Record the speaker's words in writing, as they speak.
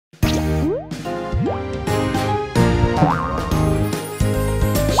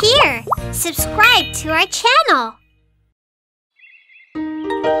Here, subscribe to our channel.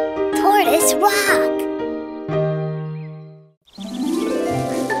 Tortoise rock.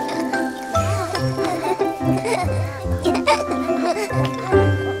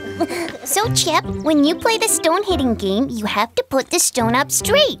 So, Chip, when you play the stone hitting game, you have to put the stone up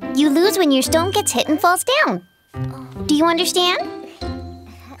straight. You lose when your stone gets hit and falls down. Do you understand?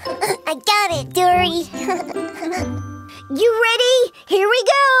 I got it, Dury. You ready? Here we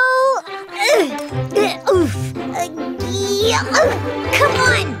go! Come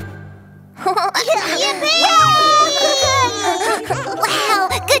on! Wow,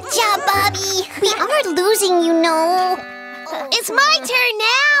 good job, Bobby! We are losing, you know. It's my turn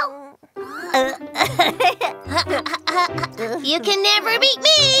now! You can never beat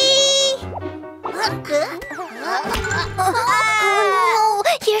me! Oh no!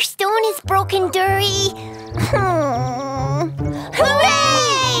 Your stone is broken, Dury!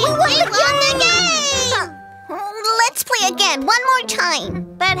 Hooray! We won the game! Let's play again, one more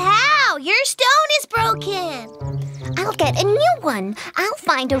time. But how? Your stone is broken! I'll get a new one. I'll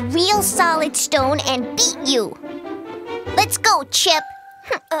find a real solid stone and beat you. Let's go, Chip.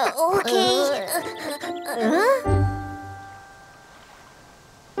 Okay.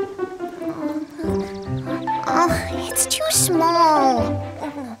 It's too small.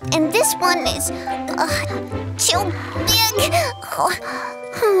 And this one is too big.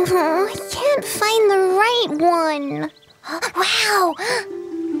 I can't find the right one. Wow!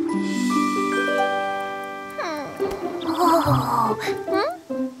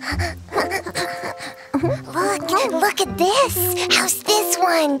 Look at this! How's this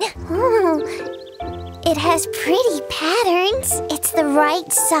one? It has pretty patterns. It's the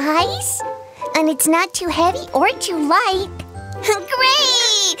right size. And it's not too heavy or too light.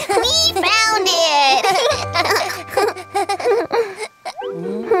 Great! We found it!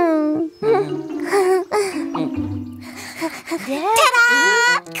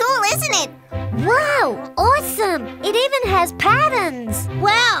 Ta-da! Cool, isn't it? Wow! Awesome! It even has patterns!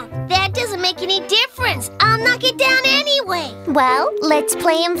 Well, that doesn't make any difference. I'll knock it down anyway. Well, let's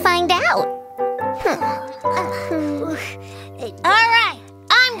play and find out. All right,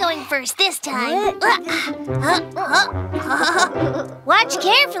 I'm going first this time. Watch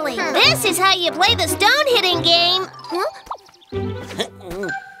carefully. This is how you play the stone hitting game.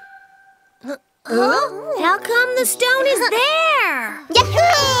 How come the stone is there?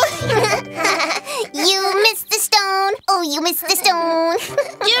 Yahoo! You missed the stone. Oh, you missed the stone.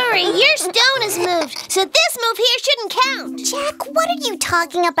 Dury, your stone is moved, so this move here shouldn't count. Jack, what are you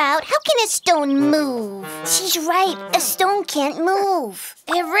talking about? How can a stone move? She's right. A stone can't move.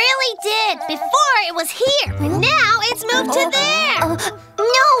 It really did. Before it was here, but now it's moved to there.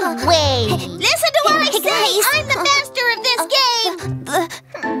 No way. Listen to what I say. guys. I'm the master of this game.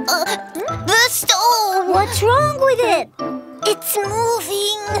 The stone. What's wrong with it? It's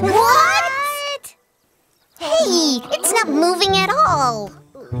moving. What? Hey, it's not moving at all.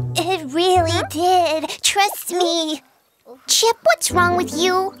 It really did. Trust me. Chip, what's wrong with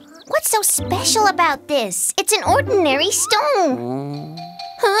you? What's so special about this? It's an ordinary stone.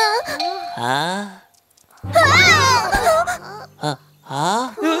 Huh?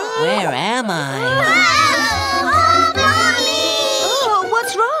 Where am I? Mommy! Oh,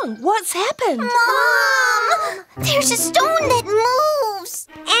 what's wrong? What's happened? Mom! There's a stone that moves.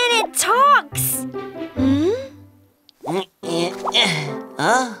 And it talks.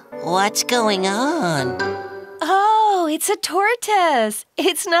 What's going on? Oh, it's a tortoise.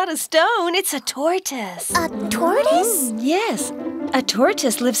 It's not a stone, it's a tortoise. A tortoise? Yes, a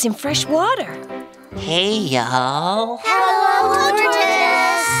tortoise lives in fresh water. Hey, y'all. Hello,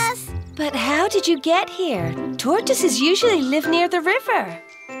 tortoise. But how did you get here? Tortoises usually live near the river.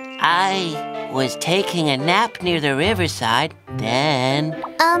 I was taking a nap near the riverside, then...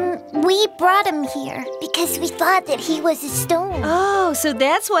 We brought him here because we thought that he was a stone. Oh, so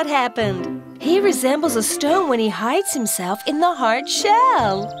that's what happened. He resembles a stone when he hides himself in the hard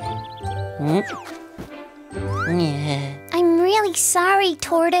shell. Yeah. I'm really sorry,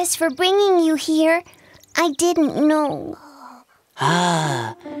 Tortoise, for bringing you here. I didn't know.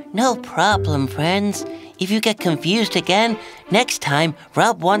 No problem, friends. If you get confused again, next time,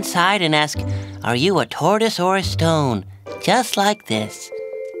 rub one side and ask, are you a tortoise or a stone? Just like this.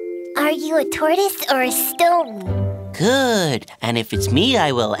 Are you a tortoise or a stone? Good. And if it's me,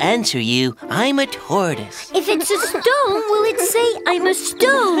 I will answer you, I'm a tortoise. If it's a stone, will it say I'm a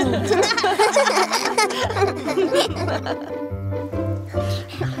stone?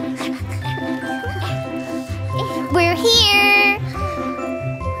 We're here.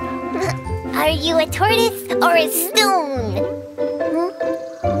 Are you a tortoise or a stone?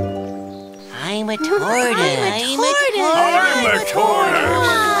 I'm a tortoise. I'm a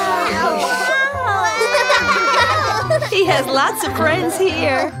tortoise. He has lots of friends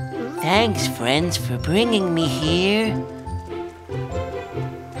here. Thanks, friends, for bringing me here.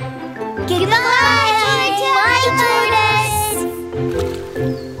 Goodbye, tortoise!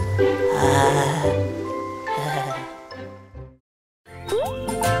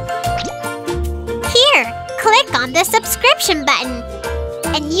 Here, click on the subscription button,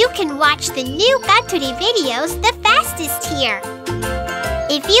 and you can watch the new KATURI videos the fastest here.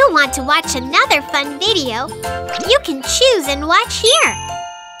 If you want to watch another fun video, you can choose and watch here.